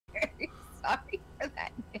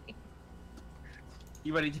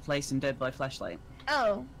You ready to play some Dead by Flashlight?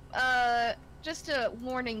 Oh, just a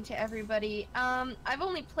warning to everybody. I've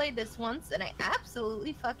only played this once, and I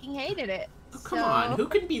absolutely fucking hated it. Oh, come on, who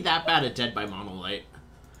can be that bad at Dead by Monolight?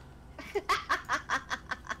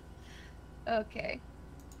 Okay.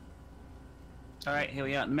 Alright, here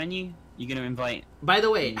we are at the menu. You're gonna invite... By the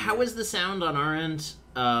way, how is the sound on our end?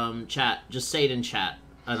 Chat. Just say it in chat,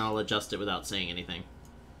 and I'll adjust it without saying anything.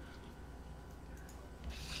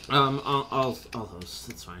 I'll host.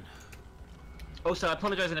 That's fine. Also, I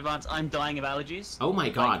apologize in advance. I'm dying of allergies. Oh my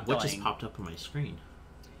god, Like, what dying. just popped up on my screen?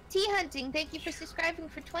 Tea Hunting, thank you for subscribing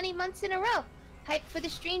for 20 months in a row. Hype for the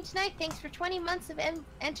stream tonight. Thanks for 20 months of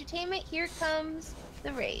entertainment. Here comes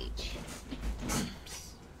the rage.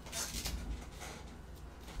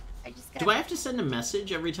 Do I have to send a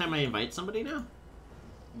message every time I invite somebody now?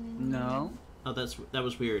 No. Oh, that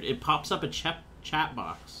was weird. It pops up a chat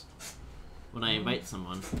box when I invite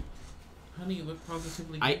someone. Honey, you look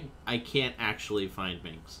positively good. I can't actually find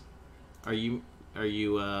Minx. Are you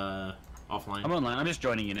offline? I'm online. I'm just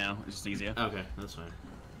joining you now. It's just easier. Okay, that's fine.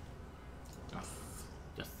 Yes.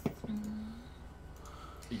 Yes.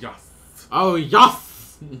 Yes. Oh,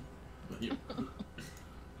 yes!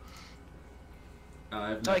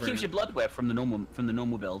 Oh, it keeps your blood wet from the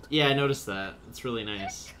normal build. Yeah, I noticed that. It's really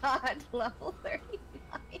nice. God, level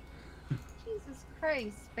 39. Jesus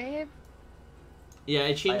Christ, babe. Yeah,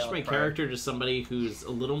 I changed my character to somebody who's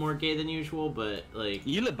a little more gay than usual, but like...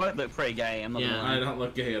 You both look pretty gay, I'm not gonna lie. I don't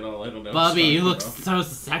look gay at all, I don't know. Bobby, you look so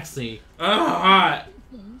sexy. I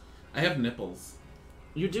have nipples.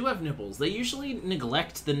 You do have nipples. They usually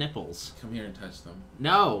neglect the nipples. Come here and touch them.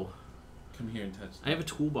 No. Come here and touch them. I have a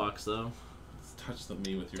toolbox, though. Touch them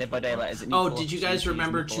me with your Dead by Daylight is Oh, did you guys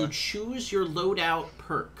remember to choose your loadout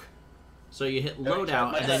perk? So you hit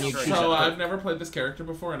loadout, and then you choose So a perk. I've never played this character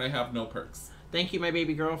before, and I have no perks. Thank you, my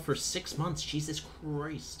baby girl, for 6 months. Jesus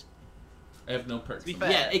Christ. I have no perks. To be fair,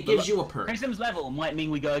 Yeah, it gives you a perk. Prism's level might mean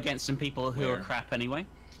we go against some people who are crap anyway.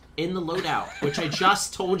 In the loadout, which I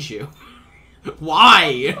just told you.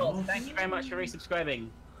 Why? Oh, thank you very much for resubscribing.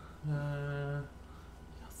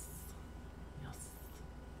 Yes. Yes.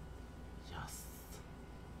 Yes.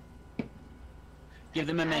 Give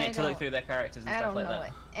them a minute to look through their characters and I stuff don't like know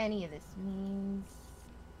that. what any of this means.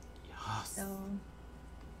 Yes. So...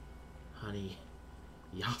 Honey.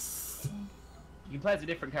 Yes. You can play as a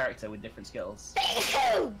different character with different skills.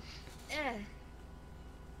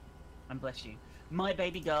 And bless you. My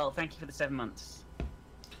baby girl, thank you for the 7 months.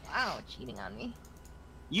 Wow, cheating on me.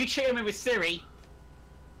 You cheated me with Siri!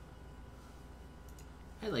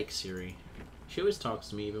 I like Siri. She always talks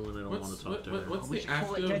to me even when I don't want to talk to her. What's We the should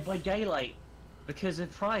call it active... Dead by Daylight. Because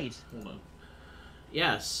of pride. Hold on.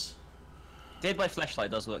 Yes. Dead by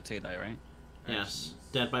Flashlight does work too though, right? Yes.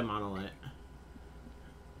 Dead by Monolith.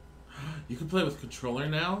 You can play with controller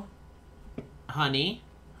now? Honey,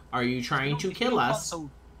 are you trying to kill us?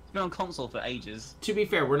 It's been on console for ages. To be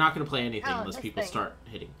fair, we're not going to play anything Oh, unless this people thing. start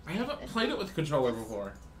hitting. I haven't played it with controller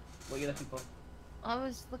before. What are you looking for? I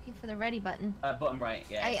was looking for the ready button. Bottom right,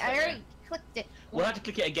 yeah. I already clicked it. We'll have to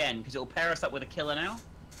click it again, because it'll pair us up with a killer now.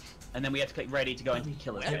 And then we have to click ready to go into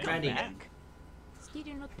killer. Get ready.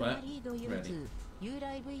 What? Ready.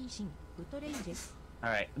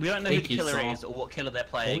 Alright, we don't know Thank who the you, killer Saul. is or what killer they're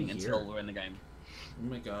playing Oh, until here. we're in the game. Oh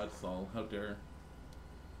my god, Saul, how dare.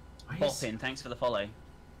 Boppin, thanks for the follow.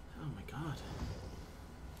 Oh my god.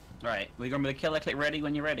 Right, we're going with the killer, click ready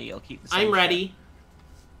when you're ready, I'll keep the same I'm ready.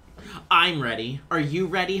 I'm ready. Are you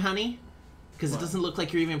ready, honey? Because it What? doesn't look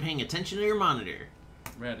like you're even paying attention to your monitor.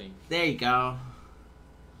 Ready. There you go.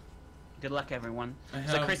 Good luck, everyone. I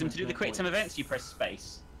So, have Krism, to do the no quick time points. events, you press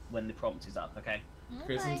space when the prompt is up, okay?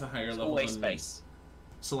 Krism's a higher It's level always than me. space.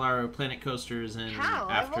 Solaro, Planet Coasters, and How?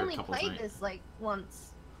 I've after a only couple played nights. this like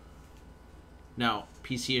once. No,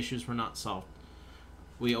 PC issues were not solved.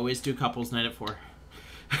 We always do couples night at 4.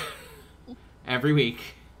 Every week.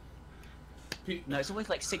 No, it's always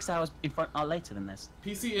like 6 hours in front later than this.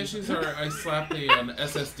 PC issues are I slapped an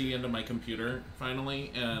SSD into my computer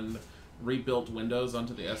finally and rebuilt Windows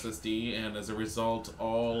onto the SSD, and as a result,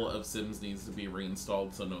 all of Sims needs to be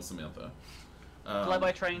reinstalled. So no Samantha.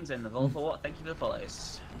 Fly-by trains and the Volvo. Thank you for the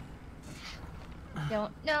follows.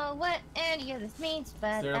 Don't know what any of this means,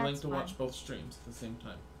 but Is there a that's link to fine. watch both streams at the same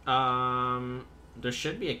time? There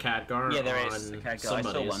should be a Khadgar Yeah, there on is. Okay, I saw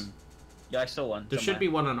somebody's. one. Yeah, I saw one. There should somewhere. be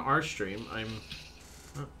one on our stream. I'm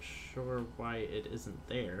not sure why it isn't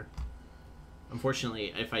there.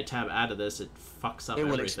 Unfortunately, if I tab out of this, it fucks up It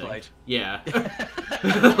will everything. explode. Yeah.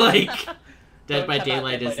 Like, Dead Don't by tab out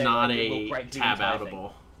Daylight Dead by is not Daylight, it will a break the tab entire thing.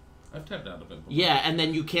 outable. I've tapped out of it before. Yeah, and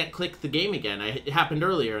then you can't click the game again. It happened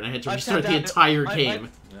earlier, and I had to I've restart tapped the out- entire game.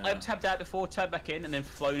 I've tapped out before, tapped back in, and then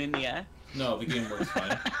flown in the air. No, the game works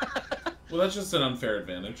fine. Well, that's just an unfair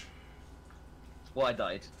advantage. Well, I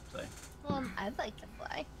died, so. Well, I'd like to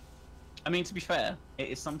fly. I mean, to be fair, it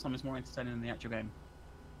is sometimes more entertaining than the actual game.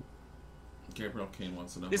 Gabriel Kane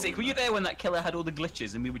wants to know. Dilzik, were you there when that killer had all the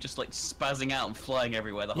glitches and we were just like spazzing out and flying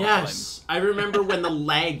everywhere the whole Yes, I remember when the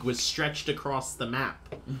leg was stretched across the map.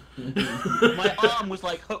 time? My arm was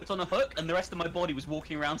like hooked on a hook and the rest of my body was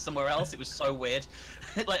walking around somewhere else. It was so weird.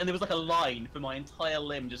 Like, and there was like a line for my entire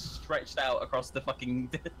limb just stretched out across the fucking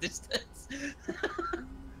distance.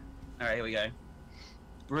 Alright, here we go.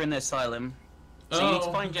 We're in the asylum. So you need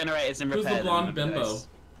to find generators and Who's repair the blonde them. bimbo? guys.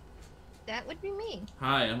 That would be me.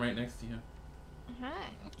 Hi, I'm right next to you. Hi.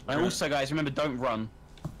 And also, guys, remember, don't run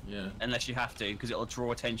Yeah. unless you have to, because it'll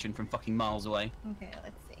draw attention from fucking miles away. Okay,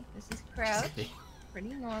 let's see. This is crouch. Pretty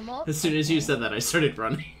normal. As soon as you said that, I started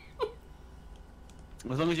running.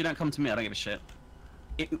 As long as you don't come to me, I don't give a shit.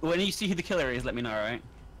 When you see who the killer is, let me know, alright?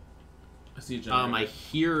 I see a generator. I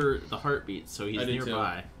hear the heartbeat, so he's I do too.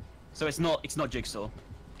 nearby. So it's not Jigsaw.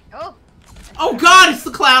 Oh! Oh god, it's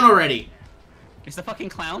the clown already! It's the fucking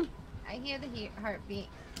clown. I hear the heartbeat.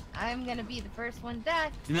 I'm gonna be the first one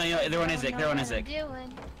dead. No, they're on I Isaac. don't They're on know what I'm Isaac.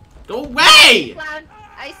 doing. Go away! Clown!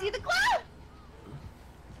 I see the clown!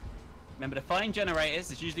 Remember to find generators.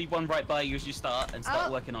 There's usually one right by you as you start, and start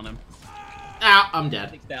Oh. working on them. Ow, I'm dead.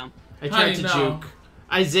 Isaac's down. I tried to no. juke.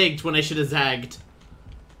 I zigged when I should have zagged.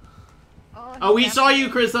 Oh, We he's saw after you,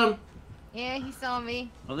 me. Krism! Yeah, he saw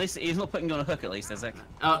me. Well, at least he's not putting you on a hook, at least, Isaac.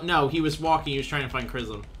 No, he was walking, he was trying to find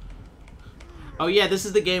Krism. Oh yeah, this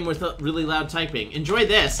is the game with really loud typing. Enjoy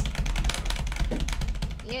this!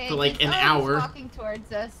 Yeah, For, like, he's an always hour. walking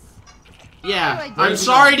towards us. Yeah, How do I do I'm this?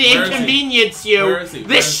 sorry to Where is he? inconvenience you! Where is he? Where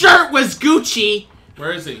This is he? shirt was Gucci!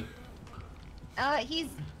 Where is he? He's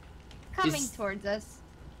coming He's- towards us.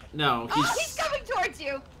 No, Oh, he's coming towards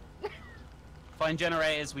you! Find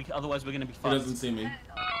generators. Otherwise, we're gonna be He fucked. doesn't see me.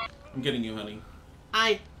 I'm getting you, honey.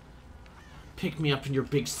 Pick me up in your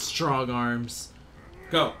big strong arms.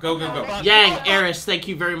 Go, go, go, go. Oh, Yang, Eris, thank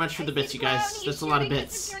you very much for the I bits, see you guys. Clown, he's That's a lot of shooting us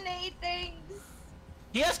bits. with grenade things.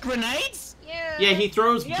 He has grenades. Yeah. Yeah, he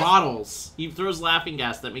throws Yes. bottles. He throws laughing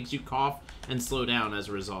gas that makes you cough and slow down as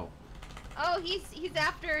a result. Oh, he's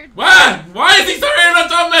after. What? Why is he so on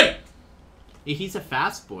top of me? He's a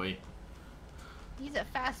fast boy. He's a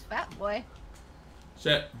fast fat boy.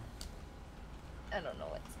 Shit. I don't know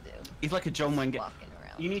what to do. He's like a John Wayne. Walking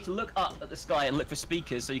around. You need to look up at the sky and look for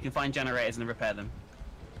speakers so you can find generators and repair them.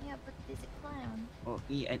 Yeah, but there's a clown. Well,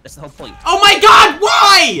 yeah, that's the whole point. Oh my god,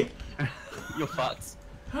 why?! You're fucked.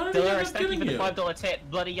 How did he end Dolores, up thank you getting for the you? $5 tip.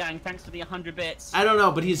 Bloody Yang, thanks for the 100 bits. I don't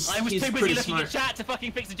know, but he's I was too busy pretty looking smart. at chat to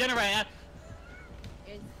fucking fix the generator.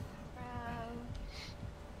 There's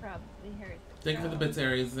probably hurt. Thank you for the bits,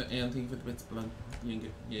 Aries, and thank you for the bits, Blood.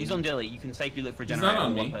 He's on Dilly. You can safely look for a He's generator not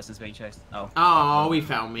on when one me. person's being chased. Oh. Oh, he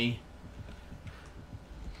found me.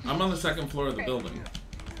 I'm on the second floor of the building.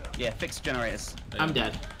 Yeah, fix generators. I'm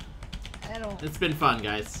dead. I don't. It's been fun,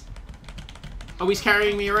 guys. Oh, he's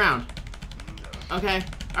carrying me around. Okay.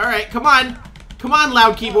 Alright, come on. Come on,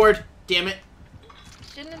 loud keyboard. Damn it.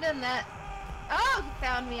 Shouldn't have done that. Oh, he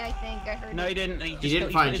found me. I think I heard. No, he didn't. He,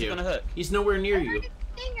 didn't find you. On a hook. He's nowhere near I you. heard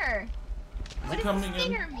a stinger. What does coming a in?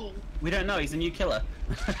 stinger mean? We don't know. He's a new killer.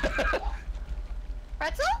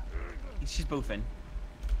 Pretzel? She's boofing.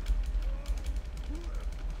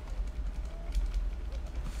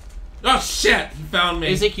 Oh shit! He found me.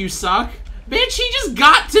 Isaac, you suck. Bitch, he just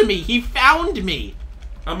got to me. He found me.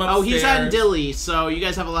 I'm upstairs. Oh, he's on Dilly, so you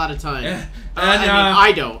guys have a lot of time. Eh, I mean,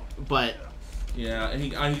 I don't, but... Yeah,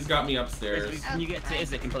 he's got me upstairs. Can you get to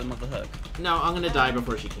Isaac and pull him off the hook? No, I'm gonna die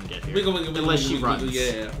before she can get here. Wiggle, wiggle, wiggle, Unless she wiggle, runs. wiggle,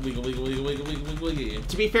 yeah. Wiggle, wiggle, wiggle, wiggle, wiggle, wiggle, wiggle.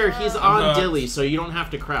 To be fair, he's I'm on not- Dilly, so you don't have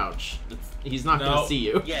to crouch. He's not No. gonna see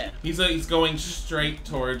you. Yeah. He's going straight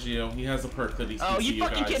towards you. He has a perk that he can Oh, see you you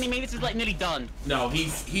fucking guys. kidding me? This is like nearly done. No, he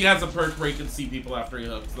has a perk where he can see people after he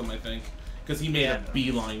hooks them, I think. Because he made Yeah. a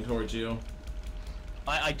beeline towards you.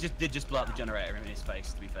 I did blow up the generator in his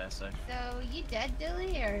face, to be fair, so. So you dead,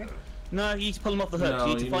 Dilly, or? No, you need to pull them off the hook. No,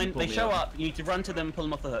 you need to you find. pull They me show up. up. You need to run to them and pull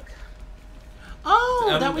them off the hook.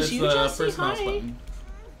 Oh, that was it's you, the Jesse. first mouse Hi. button.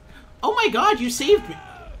 Oh my god, you saved me.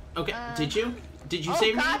 Okay, did you? Did you Oh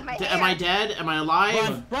save God, me? my Am I hand. dead? Am I alive?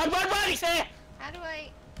 Run! Run! Run! Run! He's here! How do I?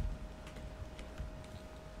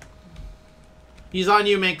 He's on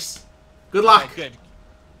you, Minx. Good luck. Okay, good.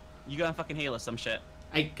 You go and fucking heal us some shit.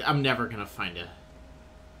 I'm never gonna find it.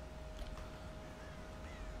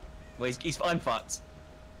 Well, I'm fucked.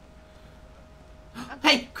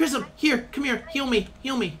 Hey, Krism, here, come here, heal me,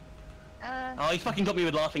 heal me. Oh, he fucking got me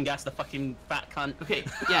with laughing gas, the fucking fat cunt. Okay,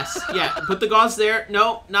 yes, yeah. Put the gauze there.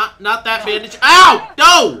 No, not that bandage. Ow!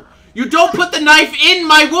 No! You don't put the knife in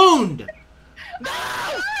my wound! No!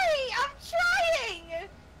 I'm trying!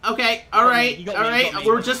 Okay, alright, You got alright. me.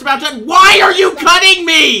 We're just about done. Why are you cutting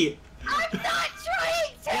me? I'm not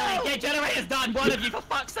trying to! Get generators done, one of you, for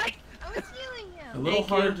fuck's sake! I was healing A him. little Thank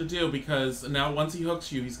you. hard to do because now once he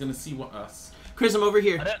hooks you, he's gonna see us. Chris, I'm over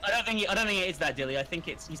here. I don't think it is that, Dilly. I think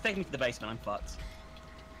he's taking me to the basement. I'm fucked.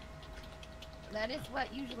 That is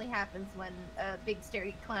what usually happens when a big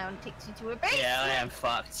scary clown takes you to a basement. Yeah, I am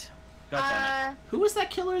fucked. God damn it. Who was that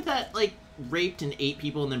killer that, like, raped and ate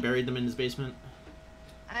people and then buried them in his basement?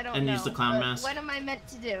 I don't And know. use the clown but mask. What am I meant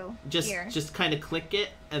to do here? Just kind of click it,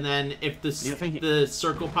 and then if You're thinking- the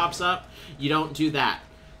circle pops up, you don't do that.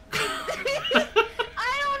 I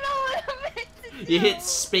don't know what I'm meant to do. You hit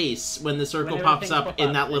space when the circle Whenever pops things up pop in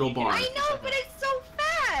up, that then little you can- bar. I know, but it's so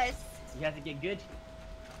fast. You have to get good.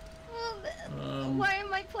 Well, why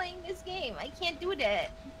am I playing this game? I can't do that.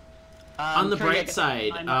 On the Sure, yeah, bright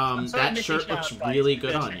side, I'm sorry I'm that missing shirt looks shout-outs, guys. really I'm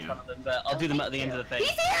good gonna on check you. some of them, but I'll do them at the end of the thing. He's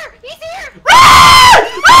here! He's here!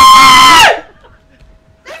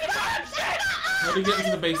 How do you get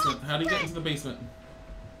into the basement? How do you get into the basement?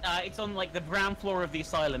 It's on like the ground floor of the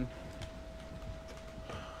asylum.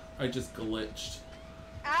 I just glitched.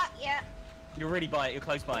 Ah, yeah. You're really by it. You're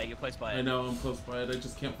close by it. You're close by it. I know I'm close by it. I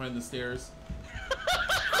just can't find the stairs.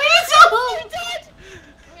 You're dead!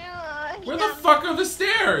 He Where the got me. fuck are the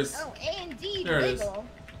stairs? Oh, A and D There it is. wiggle.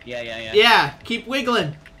 Yeah. Yeah, keep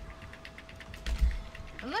wiggling.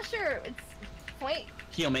 I'm not sure it's point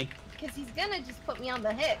Heal me. because he's gonna just put me on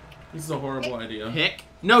the hip. This is a horrible idea. Hick.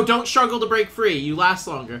 No, don't struggle to break free. You last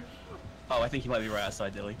longer. Oh, I think you might be right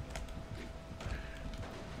outside, Dilly.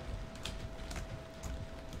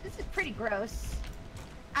 This is pretty gross.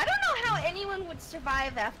 I don't know how anyone would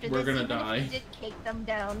survive after We're this. gonna even die. If we did kick them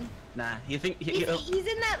down. Nah, you think? He's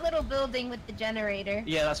in that little building with the generator.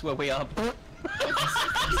 Yeah, that's where we are.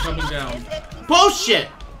 He's coming down. Bullshit!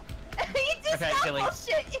 He just Okay, got Tilly.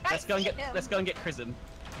 bullshit. Let's go and get Krism.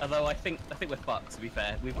 Although I think we're fucked. To be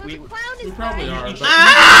fair, Well, the clown is We probably fine. are, You but need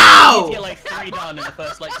Ow! to get like 3 done in the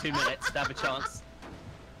first like 2 minutes to have a chance.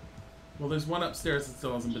 well, there's one upstairs that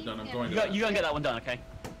still hasn't been done. I'm going You to go that. and get that one done, okay?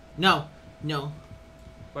 No.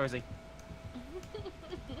 Where is he?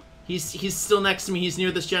 He's still next to me. He's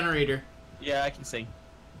near this generator. Yeah, I can see.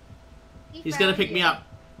 He's gonna pick me up.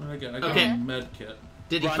 I got Okay. a med kit.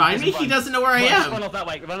 Did he Run, find me? Krism, He run. doesn't know where I Run, run am. off that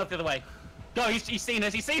way. Run off the other way. Go. He's seen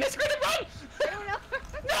us. He's seen us. Krism, run! I don't know.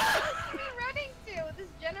 Where are we running to? This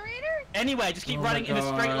generator? Anyway, just keep Oh my running in a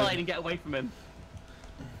straight God. line and get away from him.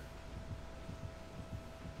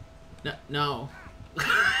 No.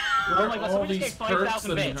 Oh my God, all someone just these gave perks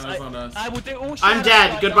 5,000 that he bits. has on us. I will do all I'm shout-outs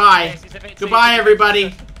dead. like Goodbye. that, if it's- Goodbye,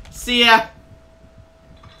 everybody. See ya.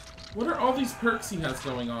 What are all these perks he has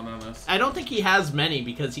going on us? I don't think he has many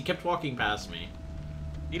because he kept walking past me.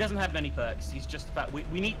 He doesn't have many perks. He's just about. We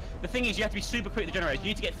need. The thing is, you have to be super quick with the generators. You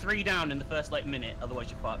need to get 3 down in the first like minute, otherwise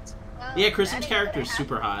you're fucked. Well, Yeah, that Krism's ain't character gonna is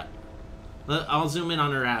super hot. I'll zoom in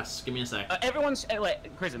on her ass. Give me a sec. Everyone's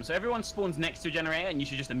like Krism. So everyone spawns next to a generator, and you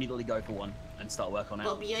should just immediately go for one and start work on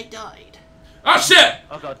it. me, I died. Oh shit!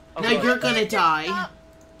 Oh God. Oh, Now God. you're gonna die. Stop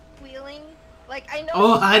wheeling. Like I know.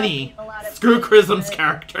 Oh, he's honey. a lot of Screw things, Krism's but-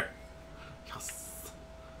 character. Yes.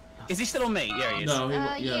 Is he still on me? Yeah, he is. No, he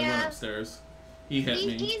went yeah. upstairs. He hit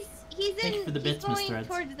me. He's Thank you for the he's bits, Miss going Threads.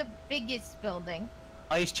 towards the biggest building.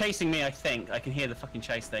 Oh, he's chasing me. I think I can hear the fucking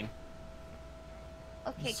chase thing.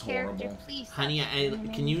 Okay, It's character, horrible. please. stop Honey,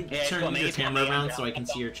 screaming. can you Yeah, he's got turn me, your he's got camera me, around I'm so I down, can I'm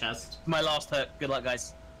see down. your chest? My last hurt. Good luck,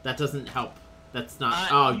 guys. That doesn't help. That's not.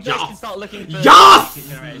 Oh, you guys can yes. start looking for Yes!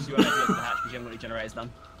 generators. You won't have to look for the hatch because you haven't got any generators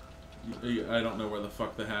done. I don't know where the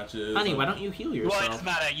fuck the hatch is. Honey, why don't you heal Well, it yourself? doesn't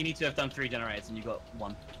matter. You need to have done 3 generators, and you got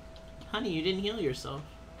 1. Honey, you didn't heal yourself.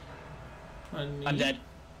 Honey? I'm dead.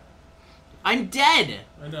 I'm dead!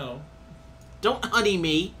 I know. Don't honey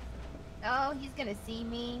me. Oh, he's gonna see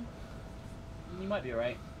me. You might be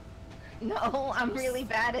alright. No, I'm really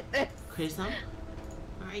bad at this. Krism?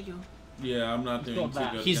 Where are you? Yeah, I'm not doing not too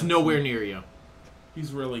bad. good. He's against nowhere him. near you.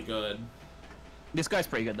 He's really good. This guy's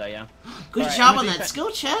pretty good though, yeah. Good Alright, job I'm on gonna that do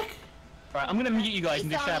skill check. Right, I'm gonna mute you guys and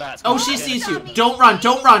do He's on shoutouts. Oh, Oh, she yeah. sees you. Tell me. Don't run,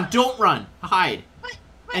 don't run, don't run. Hide. But,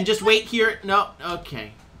 And just wait here. No,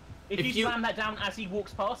 okay. If if you you- slam that down as he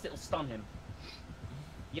walks past, it'll stun him.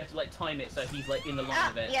 You have to like time it so he's like in the line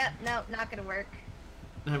of it. yeah, no, not gonna work.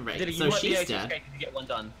 Alright, Dilly, you so might be she's able to dead. escape if you get 1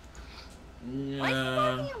 done. Why is he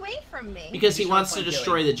Yeah. walking away from me? Because he He's wants to trying to find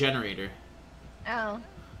destroy the generator. Oh.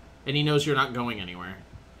 And he knows you're not going anywhere.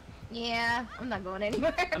 Yeah, I'm not going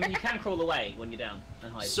anywhere. I mean, you can crawl away when you're down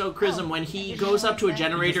and hide. So, Krism, when he goes up to a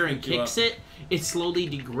generator and kicks it, it slowly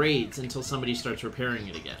degrades until somebody starts repairing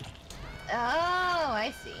it again. Oh,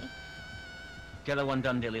 I see. Get that one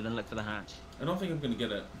done, Dilly, then look for the hatch. I don't think I'm gonna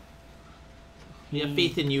get it. We have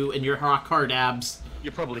faith in you and your rock hard abs.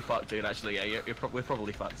 You're probably fucked, dude, actually. Yeah, we're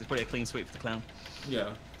probably fucked. It's probably a clean sweep for the clown.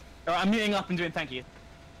 Yeah. Alright, I'm muting up and doing thank you.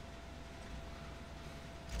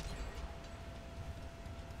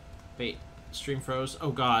 Wait, stream froze?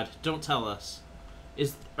 Oh god, don't tell us.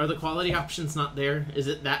 Are the quality options not there? Is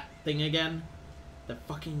it that thing again? That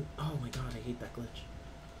fucking... Oh my god, I hate that glitch.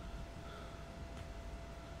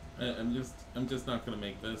 I'm just not gonna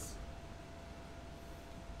make this.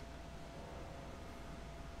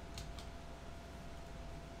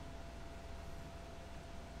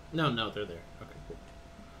 No, they're there. Okay, cool.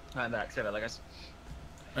 I'm back. Say that, guys.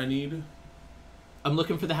 I'm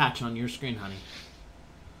looking for the hatch on your screen, honey.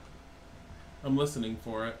 I'm listening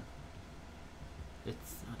for it.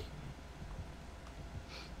 It's not here.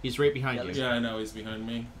 He's right behind you. Yeah, I know he's behind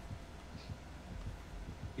me.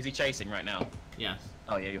 Is he chasing right now? Yes.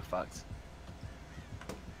 Oh yeah, you're fucked.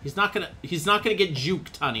 He's not gonna get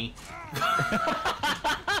juked, honey.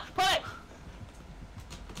 Pull it!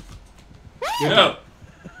 No!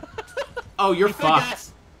 Oh, you're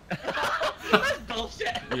fucked. That's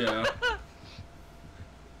bullshit. Yeah.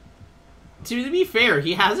 To be fair,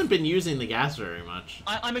 he hasn't been using the gas very much.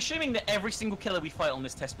 I'm assuming that every single killer we fight on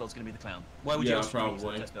this test build is going to be the clown. Why would you else use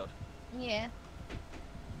the test build? Yeah.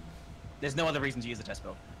 There's no other reason to use the test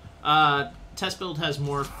build. Test build has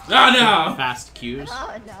more fast queues.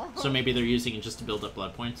 Oh no. So maybe they're using it just to build up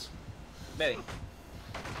blood points. Maybe.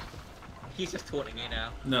 He's just taunting you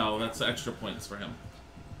now. No, that's extra points for him.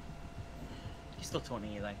 He's still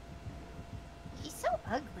taunting you though. He's so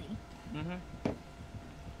ugly. Mm-hmm.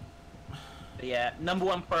 But yeah,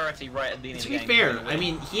 #1 priority right at the beginning of the game. To be fair, I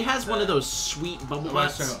mean, he has one of those sweet bubble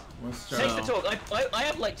butts. Takes the talk. I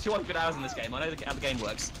have like 200 hours in this game. I know how the game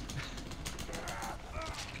works.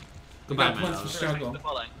 Goodbye, points for struggle.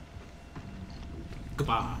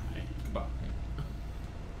 Goodbye. Goodbye.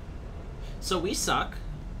 So we suck.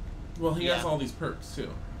 Well, he has all these perks too.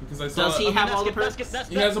 Because I saw. Does he have all the perks?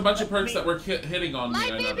 He has a bunch of perks that were hitting on me.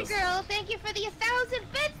 My baby girl, thank you for the 1,000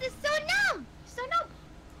 bits. It's so numb. So numb.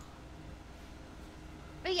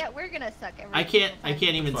 But yeah, we're gonna suck every I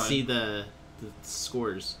can't even see the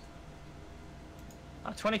scores.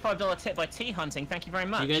 A $25 tip by Tea Hunting. Thank you very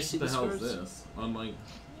much. Do you guys see the hell scores? is this? On like.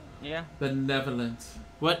 Yeah. Benevolent.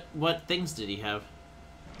 What things did he have?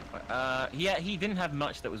 Yeah, he didn't have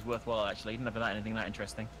much that was worthwhile actually. He didn't have anything that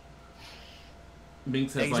interesting.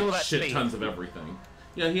 Minx has like shit tons of everything.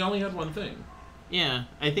 Yeah, he only had one thing. Yeah,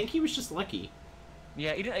 I think he was just lucky.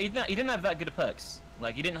 Yeah, he didn't have that good of perks.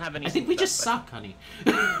 Like he didn't have any. I think we just suck, honey.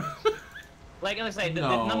 Like I say, the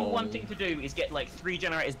 #1 thing to do is get like 3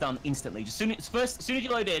 generators done instantly. Just as soon as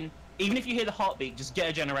you load in, even if you hear the heartbeat, just get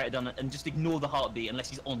a generator done and just ignore the heartbeat unless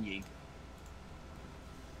he's on you.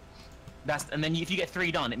 And then if you get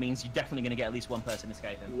 3 done, it means you're definitely going to get at least 1 person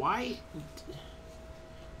escaping. Why?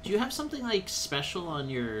 Do you have something like special on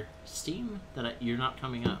your Steam that you're not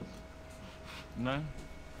coming up? No.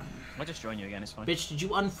 I'll just join you again. It's fine. Bitch, did you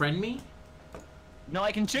unfriend me? No,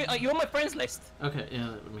 I can choose. You're on my friends list. Okay, yeah,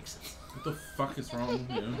 that would make sense. What the fuck is wrong with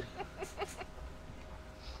you?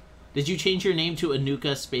 Did you change your name to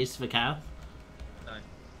Anuka Space Vakath? No.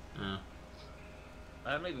 Oh.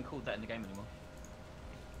 I haven't even called that in the game anymore.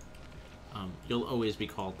 You'll always be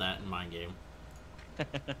called that in my game.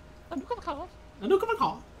 Anuka Vakath. Anuka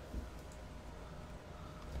Vakath.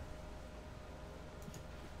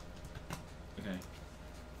 Okay.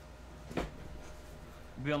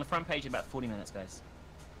 We'll be on the front page in about 40 minutes, guys.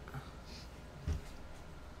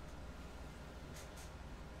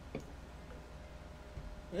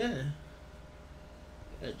 Yeah.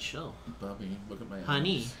 Good chill. Bubby, look at my abs.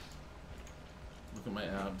 Honey. Look at my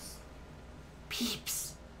abs.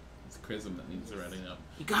 Peeps. It's Krism that needs to ready up.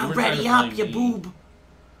 You gotta ready up, you boob.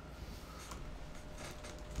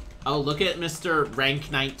 Oh, look at Mr.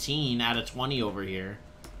 Rank 19 out of 20 over here.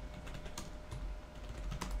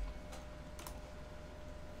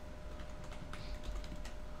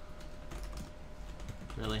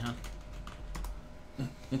 Really, huh?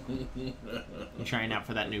 You trying out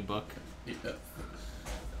for that new book? Yes.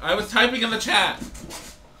 I was typing in the chat.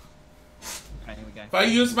 Okay, here we go. If I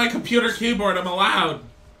use my computer keyboard, I'm allowed.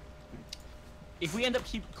 If we end up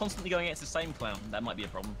constantly going against the same clown, that might be a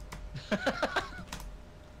problem.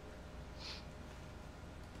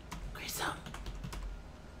 Krism.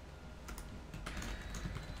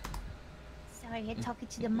 Sorry, I'm talking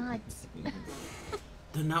to the mods.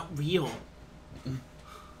 They're not real.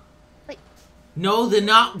 No, the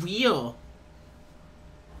not wheel.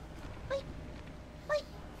 Wait. What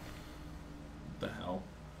the hell?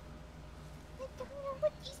 I don't know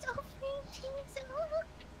what these offering things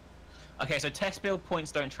are. Okay, so test build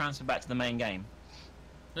points don't transfer back to the main game.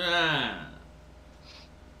 Ah.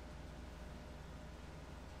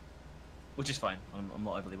 Which is fine. I'm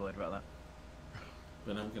not overly worried about that.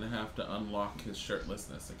 But I'm gonna have to unlock his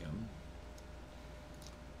shirtlessness again.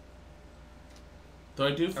 Though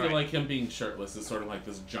I do feel Alright. like him being shirtless is sort of like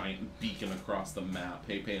this giant beacon across the map.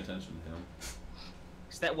 Hey, pay attention to him.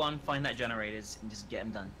 Step 1, find that generators and just get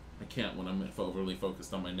them done. I can't when I'm overly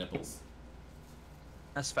focused on my nipples.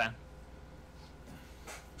 That's fair.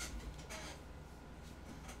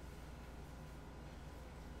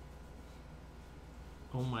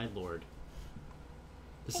 Oh my lord.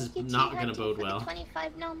 This Thank you, is not Tea gonna Hunting, bode for the well.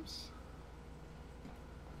 25 gnomes.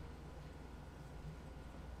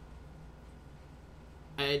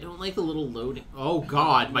 I don't like the little loading. Oh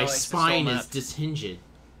god, my No, it's just spine all is dishinged.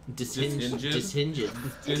 Dishinged. Dishinged?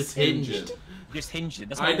 Dishinged. Just hinge it.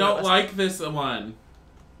 That's I what don't that's- like this one.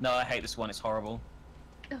 No, I hate this one. It's horrible.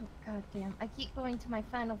 Oh god damn! I keep going to my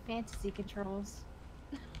Final Fantasy controls,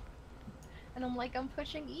 and I'm like, I'm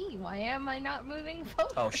pushing E. Why am I not moving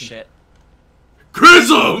forward? Oh shit.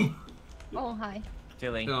 Krism! Oh hi.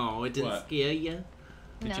 Dilly. Oh, it didn't What? scare ya.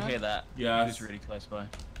 Did No. you hear that? Yeah. He was really close by.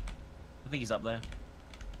 I think he's up there.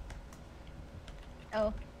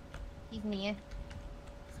 Oh, he's near.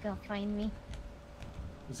 He's gonna find me.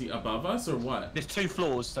 Is he above us or what? There's 2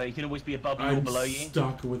 floors, so he can always be above you or I'm below you.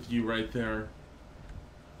 stuck with you right there.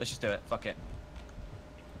 Let's just do it. Fuck it.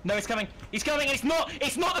 No, he's coming. He's coming. It's not.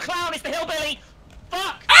 It's not the clown. It's the hillbilly.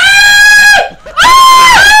 Fuck.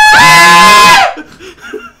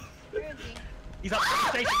 Where is he? He's up.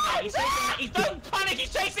 He's chasing me. He's chasing me. Don't panic.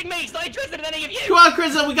 He's chasing me. He's not interested in any of you. Come on,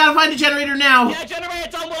 Krism, we gotta find a generator now! Yeah, generator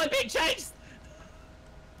done while I'm being chased.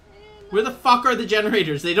 Where the fuck are the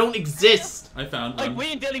generators? They don't exist! I found Like one.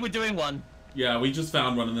 we and Dilly were doing one. Yeah, we just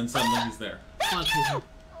found one and then suddenly he's there. Come on, Krism.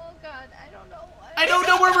 Oh god, I don't know what. I don't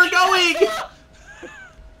know where we're going!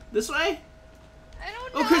 This way? I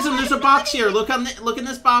don't Oh, know. Krism, there's a box here. Look in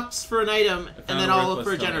this box for an item, and found then a I'll look for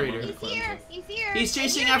a reckless tunnel. generator. He's here. He's here. He's I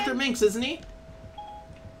chasing hear after him. Minx, isn't he?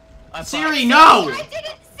 I'm Siri, fucked. no! I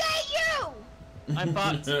didn't say you. I'm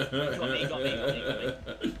fucked. Got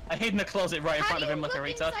me. I hid in the closet right in How front do of you him like a look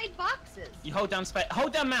retard. inside boxes? You hold down space.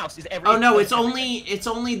 Hold down mouse. Is every. Oh no, it's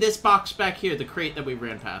only this box back here, the crate that we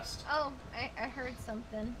ran past. Oh, I heard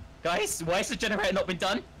something. Guys, why has the generator not been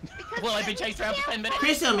done? Because Well, I've been chased around for 10 minutes.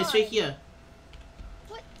 Krism, it's right here.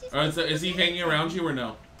 What is Alright, so this? is he hanging around you or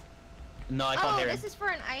no? No, I can't Oh, hear him. this is for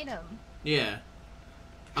an item. Yeah.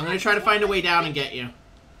 I'm gonna try to find a way down and get you.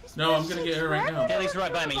 This No, I'm person gonna get her is right now. Dilly's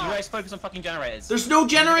right by me. You box. guys focus on fucking generators. There's no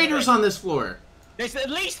generators on this floor. There's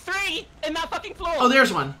at least 3 in that fucking floor. Oh,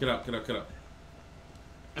 there's one. Get up, get up, get up.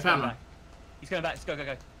 I found one. He's going back. Let's go, go,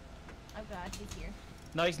 go. Oh god, he's here.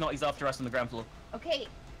 No, he's not. He's after us on the ground floor. Okay,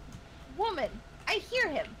 woman, I hear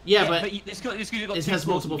him. Yeah, but it's got it 2 has floors,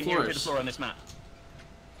 multiple you can hear him through floors. the floor on this map.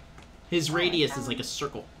 his radius is like a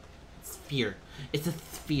circle. Sphere. It's a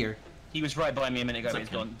sphere. He was right by me a minute ago, It's but he's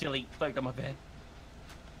okay. gone. Dilly, don't come up here.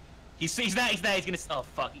 He's there. He's there. He's gonna. Oh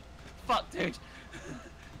fuck. Fuck, dude.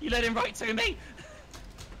 You led him right to me.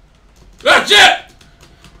 Ah, shit!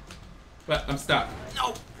 But I'm stuck.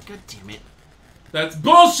 No! God damn it. That's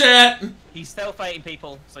bullshit! He's stealth fighting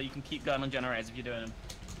people, so you can keep going on generators if you're doing them.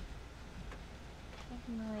 I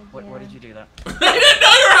have no idea. Why did you do that? I didn't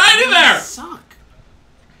know you were hiding You there! suck.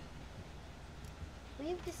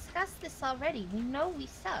 We've discussed this already. We know we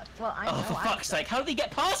suck. Well, I know. Oh, for I fuck's suck. sake! How did he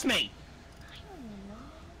get past me? I don't even know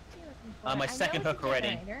what you're looking for. My I know second it's a hook already.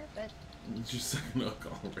 generator, but It's your second hook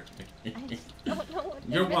I already. just don't know what You're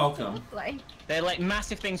they're meant to welcome. look like. They're like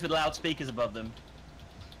massive things with loudspeakers above them.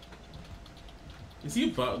 Is he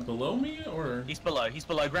below me or? He's below. He's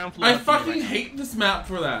below ground floor. I up to me fucking right now. hate this map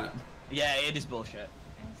for that. Yeah, it is bullshit.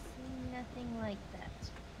 I see nothing like that.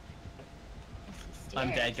 I see I'm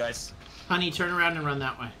stairs. dead, guys. Honey, turn around and run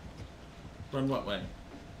that way. Run what way?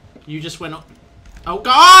 You just went. Oh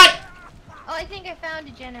God! Oh, I think I found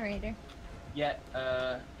a generator. Yeah.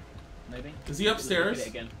 Maybe. Is he Look upstairs? at it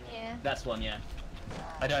again. Yeah. That's one. Yeah.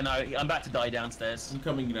 I don't know. I'm about to die downstairs. I'm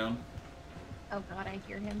coming down. Oh god, I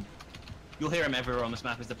hear him. You'll hear him everywhere on this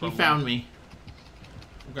map. Is the He problem? found me.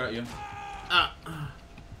 I got you.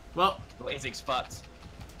 Well. Well, Isaac's fucked.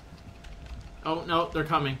 Oh no, they're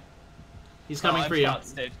coming. He's coming I'm for you.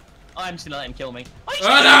 fucked, dude. I'm just gonna let him kill me. Oh, Oh,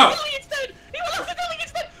 no! He went after Dilly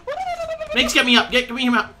instead! Minx, get me up. Get me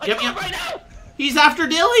up. I Get me can't up. right now! He's after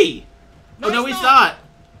Dilly. No, Oh no, he's not! not.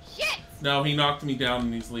 Shit! No, he knocked me down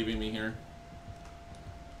and he's leaving me here.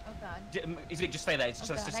 Oh god. Dilzik, just stay there. Just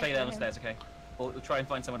God, just I stay there on hear the stairs, okay? We'll try and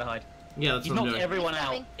find somewhere to hide. Yeah, that's He's what I'm knocked doing. everyone He's out.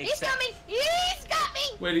 coming. He's except- coming. He's got me.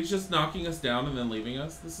 Wait, he's just knocking us down and then leaving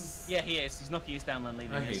us? This is... Yeah, he is. He's knocking us down and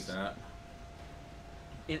leaving I us. hate that.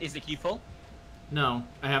 Is the queue full? No,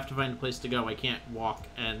 I have to find a place to go. I can't walk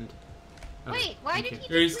and... Okay, Wait, why thank did you. he?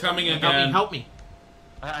 Here he's just coming leave? again. Help me,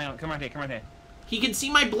 help me. Hang on, come around here, come around here. He can see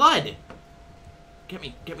my blood! Get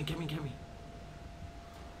me, get me, get me, get me.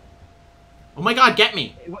 Oh my god, get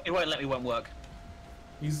me! It won't let me, won't work.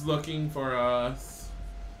 He's looking for us.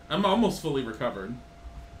 I'm almost fully recovered.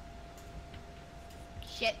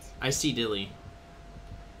 Shit. I see Dilly.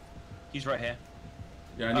 He's right here.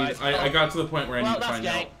 Yeah, I need. I got to the point where I need to find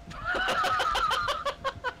that's out.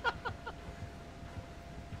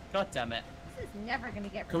 God damn it. This is never gonna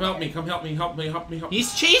get. Come help me! Come help me! Help me! Help me! Help me!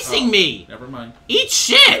 He's chasing me! Never mind. Eat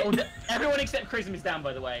shit! Everyone except Krism is down,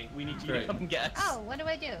 by the way. We need you to Great. come and get us. Oh, what do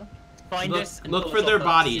I do? Find Look- us and look pull for us their off us.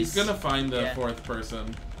 bodies. He's gonna find the Yeah. fourth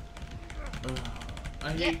person. Ugh.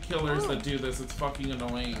 I hate Yeah. killers that do this. It's fucking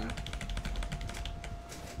annoying.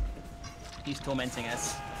 He's tormenting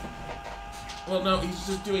us. Well, no, he's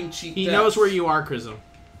just doing cheap He deaths. knows where you are, Krism.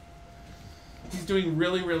 He's doing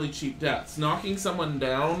really, really cheap deaths. Knocking someone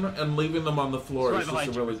down and leaving them on the floor He's is right just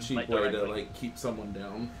a behind really you, cheap like, way to, directly. like, keep someone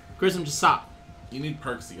down. Krism, just stop. You need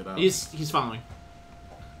perks to get up. He's following.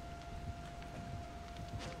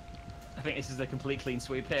 I think this is a complete clean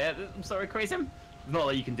sweep here. I'm sorry, Krism. Not a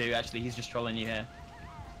lot you can do, actually. He's just trolling you here.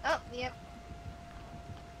 Oh, yep.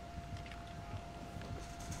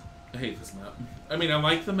 I hate this map. I mean, I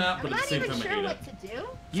like the map, I'm but at the not same even time, I sure hate what it. to do.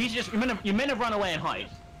 You're meant to run away and hide.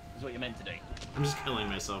 Is what you're meant to do. I'm just killing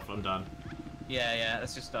myself. I'm done. Yeah,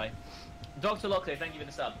 let's just die. Dr. Locklear, thank you for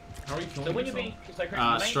the sub. How are you killing So when you're yourself? being so Chris, the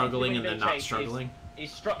main thing Struggling when and you're then being not chased struggling.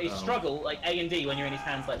 Is Oh. struggle like A and D when you're in his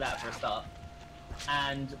hands like that for a start.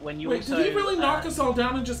 And when you Wait, also did he really knock us all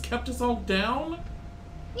down and just kept us all down?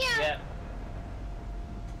 Yeah. Yeah.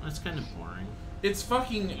 That's kind of boring. It's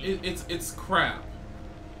fucking... It's crap.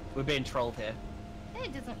 We're being trolled here.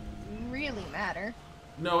 It doesn't really matter.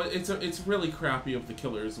 No, it's really crappy of the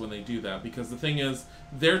killers when they do that, because the thing is,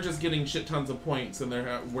 they're just getting shit tons of points and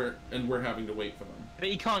we're having to wait for them.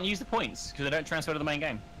 But you can't use the points because they don't transfer to the main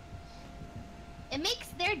game. It makes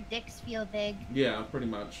their dicks feel big. Yeah, pretty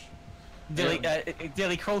much.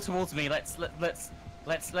 Dilly, crawl towards me. Let's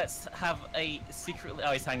have a secret.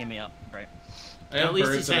 Oh, he's hanging me up. Great. I have At least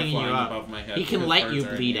birds he's that are hanging you flying up. above my head. He can because let birds you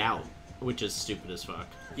are bleed in- out, which is stupid as fuck.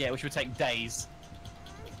 Yeah, which would take days.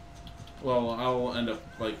 Well, I'll end up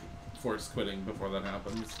like force quitting before that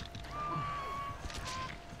happens.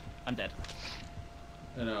 I'm dead.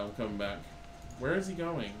 I know, I'm coming back. Where is he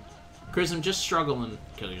going? Krism, just struggle and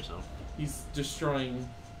kill yourself. He's destroying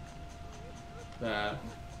that.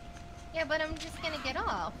 Yeah, but I'm just gonna get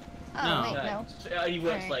off. Oh, No. wait, no. He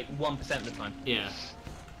works Alright. like 1% of the time. Yeah.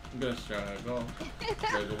 I'm gonna struggle.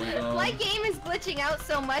 Wiggle, wiggle. My game is glitching out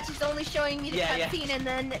so much, it's only showing me the Yeah, yeah. cutscene and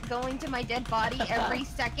then going to my dead body every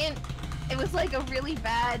second. It was like a really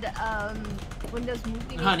bad Windows Movie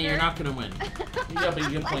Maker. Honey, you're not gonna win. Yeah, but you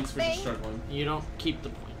get What points for just thing? struggling. You don't keep the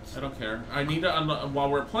points. I don't care. I need to while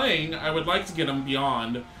we're playing, I would like to get him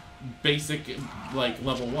beyond basic, like,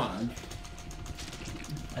 level 1.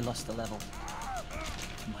 I lost the level.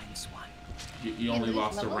 -1. You only lose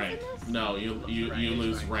lost a levels rank. in this? No, you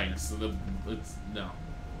lose ranks. So it's no.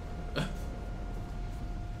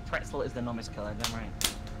 Pretzel is the novice killer, then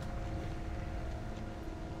right.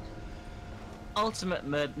 Ultimate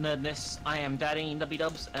nerdness. I am Daddy Nubby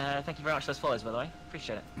Dubs. Thank you very much for those follows, by the way.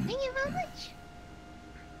 Appreciate it. Thank you very much.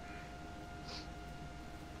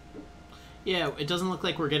 Yeah, it doesn't look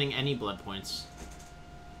like we're getting any blood points.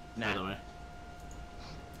 By the Nah. way.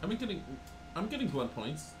 I'm getting blood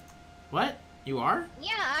points. What? You are?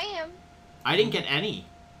 Yeah, I am. I didn't get any.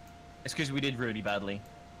 It's because we did really badly.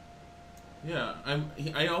 Yeah,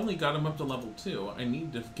 I only got him up to level 2. I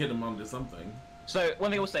need to get him onto something. So, one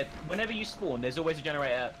thing I will say, whenever you spawn, there's always a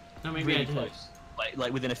generator No, maybe really I did. close.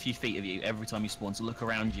 Like within a few feet of you every time you spawn, so look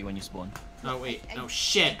around you when you spawn. Oh, wait. Oh,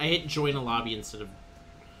 shit. I hit join a lobby instead of...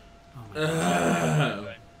 Oh, my God.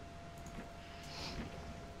 Ugh.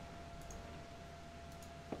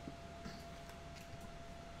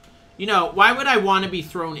 You know, why would I want to be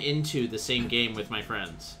thrown into the same game with my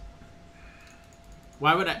friends?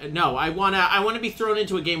 Why would I... No, I want to be thrown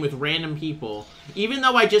into a game with random people, even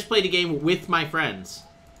though I just played a game with my friends.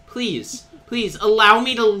 Please, please, allow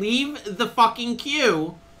me to leave the fucking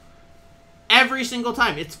queue every single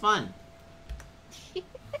time. It's fun.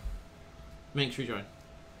 Minx, rejoin.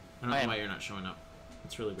 I don't know why you're not showing up.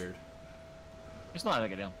 It's really weird. It's not a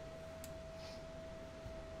big deal.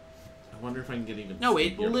 I wonder if I can get even. No,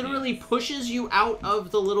 it stinkier literally pants. pushes you out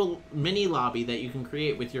of the little mini lobby that you can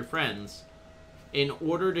create with your friends in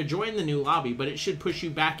order to join the new lobby, but it should push you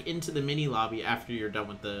back into the mini lobby after you're done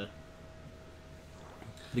with the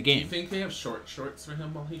Do game. you think they have short shorts for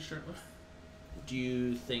him while he's shirtless? Do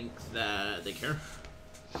you think that they care?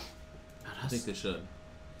 I think they should.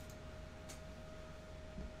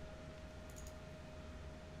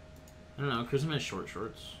 I don't know. Krism has short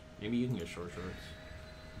shorts. Maybe you can get short shorts.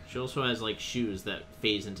 She also has like shoes that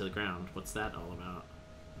phase into the ground. What's that all about?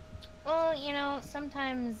 Well, you know,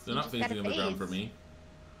 sometimes They're you not just gotta phasing in the ground for phase. me.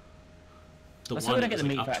 The Let's hope we don't get the that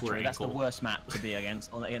meat was, like, up to her factory. That's the ankle. worst map to be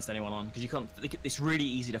against anyone on, because you can't. It's really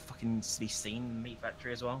easy to fucking be seen in the meat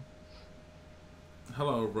factory as well.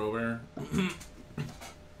 Hello, Rover.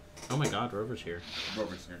 Oh my God, Rover's here.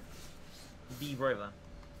 Rover's here. The Rover.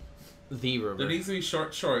 The Rover. There needs to be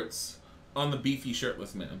short shorts on the beefy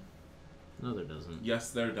shirtless man. No, there doesn't.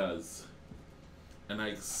 Yes, there does. And I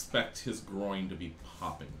expect his groin to be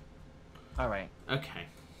popping. All right. Okay.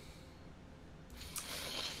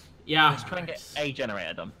 Yeah. Let's try and get a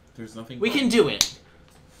generator done. There's nothing. We can do it.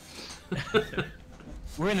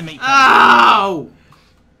 We're in the meat factory. Oh!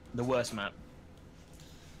 The worst map.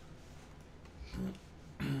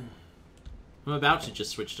 I'm about to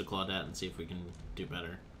just switch to Claudette and see if we can do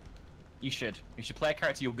better. You should. You should play a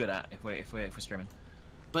character you're good at if we're streaming.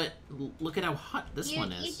 But look at how hot this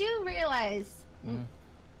one is. You do realize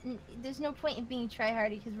there's no point in being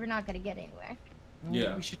tryhardy because we're not gonna get anywhere.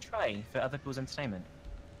 Yeah. We should try for other people's entertainment.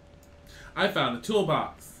 I found a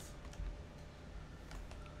toolbox.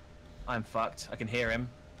 I'm fucked. I can hear him.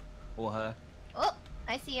 Or her. Oh,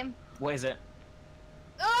 I see him. What is it?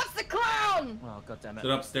 Oh, it's the clown! Oh, god damn Is it.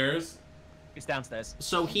 it upstairs? It's downstairs.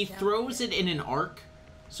 So he throws it in an arc,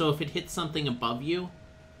 so if it hits something above you,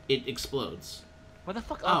 it explodes. Where the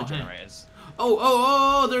fuck are Oh, the hey. generators?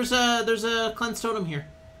 Oh, there's a cleanse totem here.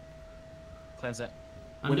 Cleanse it.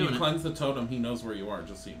 I'm When you doing it. cleanse the totem, he knows where you are,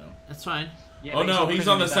 just so you know. That's fine. Yeah, Oh, but no, not he's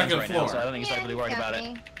prison on the in second right now, floor. so I don't think he's Yeah, overly worried got about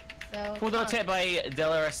it. me. So, Pulled on tip by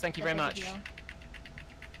Delaris. Thank you very no much. big deal.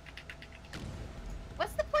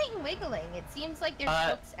 What's the point in wiggling? It seems like there's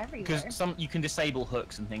hooks everywhere. Because you can disable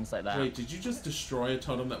hooks and things like that. Wait, did you just destroy a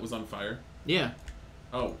totem that was on fire? Yeah.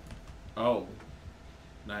 Oh. Oh.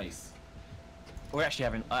 Nice. We're actually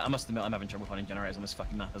having. I must admit, I'm having trouble finding generators on this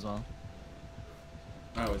fucking map as well.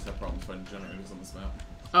 I always have problems finding generators on this map.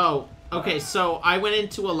 Oh, okay, so I went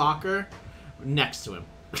into a locker next to him.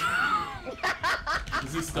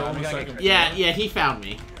 Is he still on we the gotta second get- Yeah, yeah, he found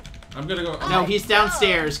me. I'm gonna go. No, he's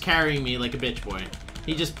downstairs carrying me like a bitch boy.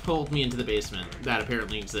 He just pulled me into the basement that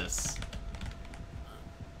apparently exists.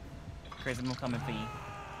 Crazy, I'm coming for you.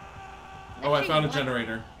 Oh, I found a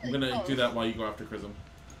generator. I'm gonna do that while you go after Krism.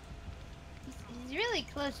 He's really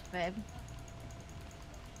close, babe.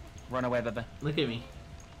 Run away, baby. Look at me.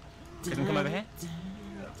 Crazy, come over here.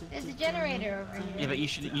 There's a generator over Yeah, here. but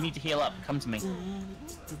you need to heal up. Come to me.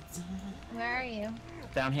 Where are you?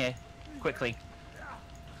 Down here, quickly.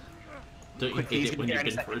 Don't you Quickly, hate he's it when gonna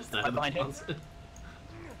you've be been there in a first second. out of the Behind him. closet?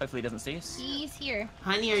 Hopefully, he doesn't see us. He's here.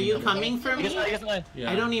 Honey, are you coming for He me? doesn't know. He doesn't know.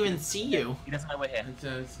 Yeah. I don't even see you. He doesn't know we're here. It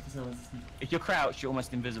does, 'cause I was- If you're crouched, you're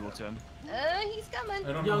almost invisible to him. He's coming.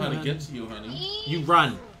 I don't know how to get to you, honey. You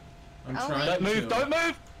run. I'm Oh, trying Don't move! to. Don't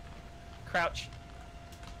move! Crouch.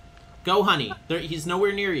 Go, honey. He's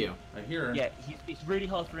nowhere near you. I hear her. Yeah, it's really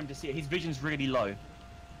hard for him to see. His vision's really low.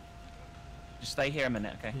 Just stay here a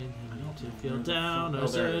minute, okay? To feel down Oh,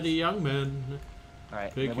 as there it a is. young man.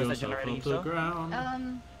 Alright, Pick where's that yourself generator you up the saw?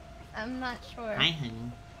 ground. I'm not sure. Hi, honey.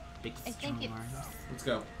 Big I think strong it's. arms. Let's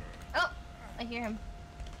go. Oh, I hear him.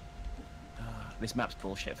 This map's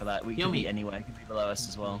bullshit for that. We Heal could me. be anywhere. It could be below us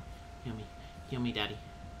as well. Heal me. Heal me, daddy.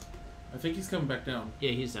 I think he's coming back down.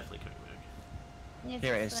 Yeah, he's definitely coming back. Yes,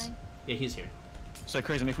 Here it it's is. fine. Yeah, he's here. So,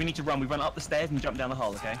 Krism, if we need to run, we run up the stairs and jump down the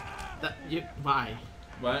hole, okay? Why?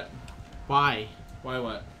 What? Why? Why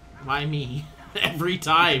what? Why me? Every We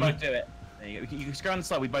time. both do it. There you go. You can scroll on the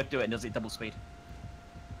side, we both do it, and does it double speed.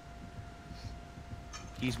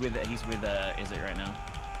 He's with Is it right now?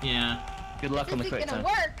 Yeah. Good luck This on the is quick gonna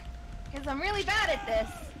time. work, because I'm really bad at this.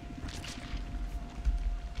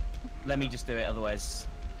 Let me just do it, otherwise.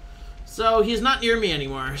 So he's not near me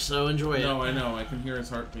anymore, so enjoy it. No, I know. I can hear his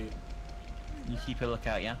heartbeat. You keep a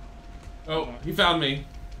lookout, yeah? Oh, he found me.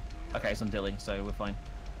 Okay, it's on Dilly, so we're fine.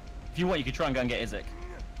 If you want, you could try and go and get Isaac.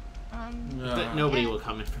 But nobody will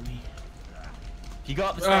come in for me. If you go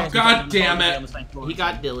up the Oh, stairs... God you damn can it. on the same floor He as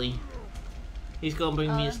got him. Dilly. He's gonna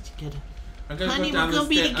bring me together. I'm gonna Honey, go down we're the gonna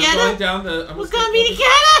be stairs. I'm together. going down the. I'm We're just gonna be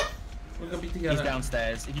together! We're gonna be He's together.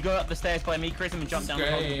 downstairs. If you go up the stairs by me, Krism, and jump down the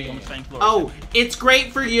hole, you'll be on the same floor. as Oh, him. it's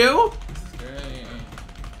great for you? Great.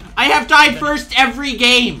 I have died first every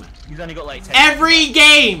game. He's only got like 10 Every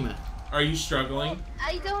game. Are you struggling?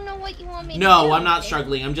 I don't know what you want me to do. No, I'm not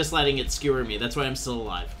struggling. I'm just letting it skewer me. That's why I'm still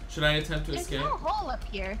alive. Should I attempt to There's escape? no hole up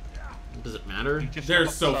here. Does it matter? They're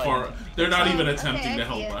so far. They're not even Okay, attempting to I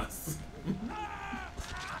help see it. us.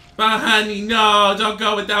 But honey, no, don't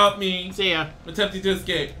go without me. See ya. I'm attempting to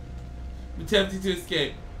escape. I'm attempting to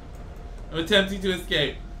escape. I'm attempting to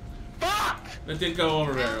escape. Fuck! That didn't go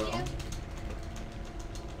over very Found well.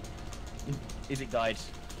 you. Izzy died.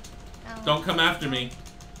 Oh. Don't come after me.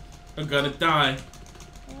 I'm gonna die.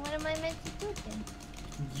 Well, what am I meant to do then?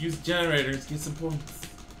 Use generators, get some points.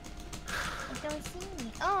 I don't see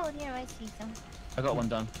any. Oh, here, I see some. I got one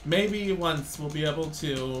done. Maybe once we'll be able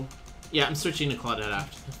to Yeah, I'm switching to Claudette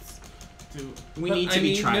after this. do. We But need to I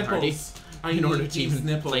be need try-hardy nipples. I in order need to these even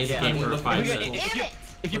nipples. play the Yeah, game I for need 5 the minutes. Damn it!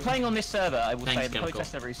 If you're playing on this server, I will Thanks, say the Chemical.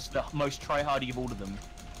 protest server is the most try-hardy of all of them.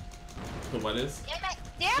 The what is? Damn it!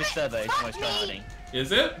 Damn This it! server is the Fuck most me! try-hardy.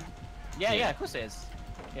 Is it? Yeah, of course it is.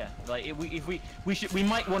 Yeah, like if we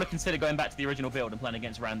might want to consider going back to the original build and playing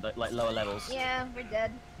against around like lower levels. Yeah, we're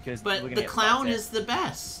dead. Because But we're gonna the get clown fucked is the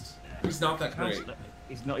best. He's not that great.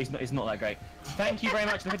 He's not that great. Thank you very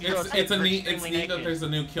much. It's neat that there's a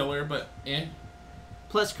new killer, but eh.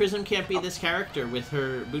 Plus, Krism can't be this character with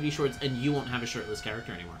her booty shorts, and you won't have a shirtless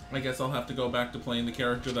character anymore. I guess I'll have to go back to playing the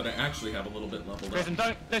character that I actually have a little bit leveled up. Prism,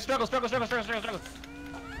 don't struggle.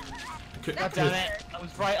 God damn it! I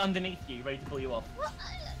was right underneath you, ready to pull you off.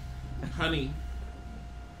 Honey,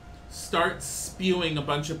 start spewing a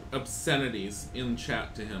bunch of obscenities in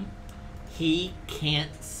chat to him. He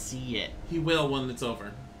can't see it. He will when it's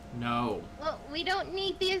over. No. Well, we don't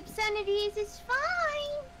need the obscenities. It's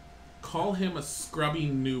fine. Call him a scrubby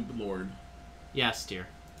noob lord. Yes, dear.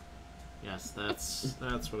 Yes, that's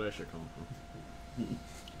what I should call him.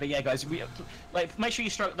 But yeah, guys, make sure you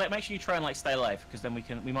try and stay alive, because then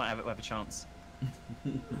we might have a chance.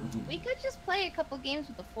 We could just play a couple games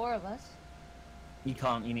with the 4 of us. You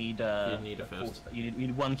can't. You need You need a fifth. You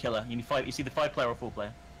need one killer. You need 5. You see the 5-player or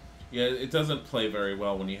 4-player. Yeah, it doesn't play very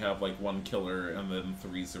well when you have like 1 killer and then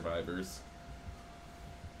 3 survivors.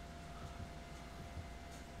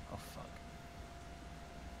 Oh fuck.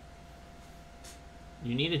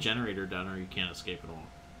 You need a generator done, or you can't escape at all.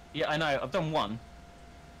 Yeah, I know. I've done 1.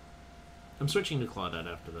 I'm switching to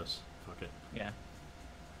Claudette after this. Fuck it. Yeah.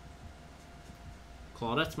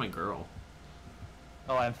 Claudette's my girl.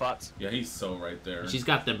 Oh, I'm fucked. Yeah, he's so right there. She's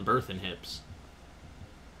got them birthing hips.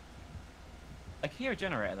 I can hear a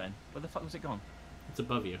generator then. Where the fuck was it gone? It's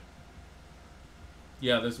above you.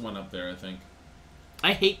 Yeah, there's one up there, I think.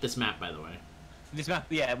 I hate this map, by the way. This map,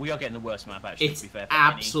 yeah, we are getting the worst map actually. It's to be fair, for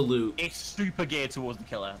absolute. any. It's super geared towards the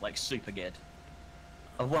killer, like super geared.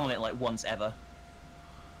 I've won it like once ever.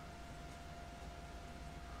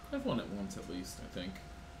 I've won it once at least, I think.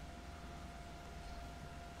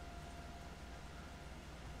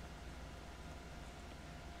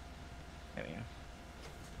 There we go.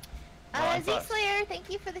 Z Slayer, thank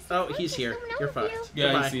you for the Oh, support. he's here. There's no You're one else fucked.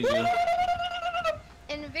 Yeah, Goodbye. he sees you.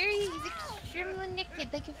 And very he's extremely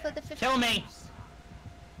naked. Thank you for the 50. Kill me!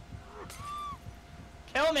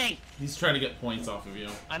 Kill me! He's trying to get points off of you.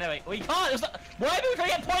 I know it. Well, you can't. Why are we trying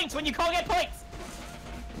to get points when you can't get points?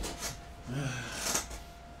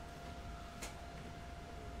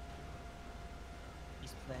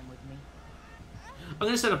 He's playing with me. I'm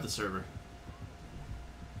gonna set up the server.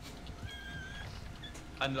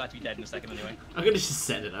 I'm about to be dead in a second anyway. I'm gonna just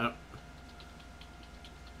set it up.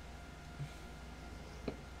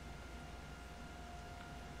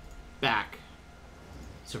 Back.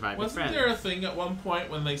 Survive with Wasn't friends. there a thing at one point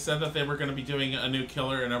when they said that they were going to be doing a new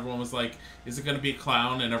killer and everyone was like, is it going to be a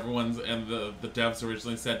clown? And the devs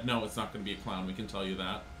originally said, no, it's not going to be a clown. We can tell you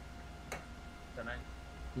that. Don't know.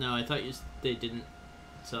 No, I thought they didn't.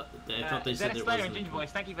 So I thought they said there Slayer wasn't. and Ginger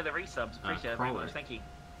Boys, thank you for the resubs. Appreciate it very Crawler. much. Thank you.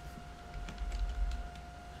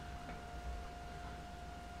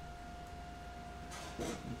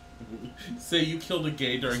 Say you killed a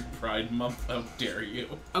gay during Pride Month. How dare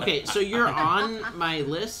you? Okay, so you're on my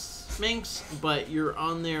list, Minx, but you're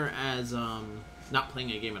on there as not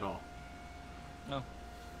playing a game at all. No.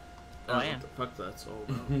 Oh, I am. what the fuck that's all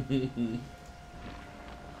about.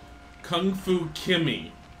 Kung Fu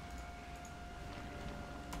Kimmy.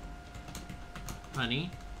 Honey,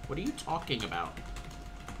 what are you talking about?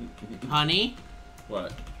 Honey,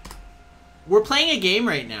 What? we're playing a game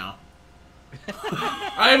right now.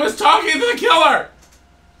 I was talking to the killer!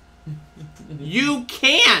 You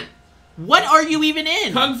can't! What are you even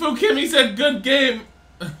in? Kung Fu Kimmy said good game!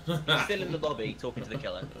 Still in the lobby talking to the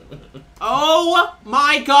killer. Oh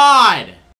my god!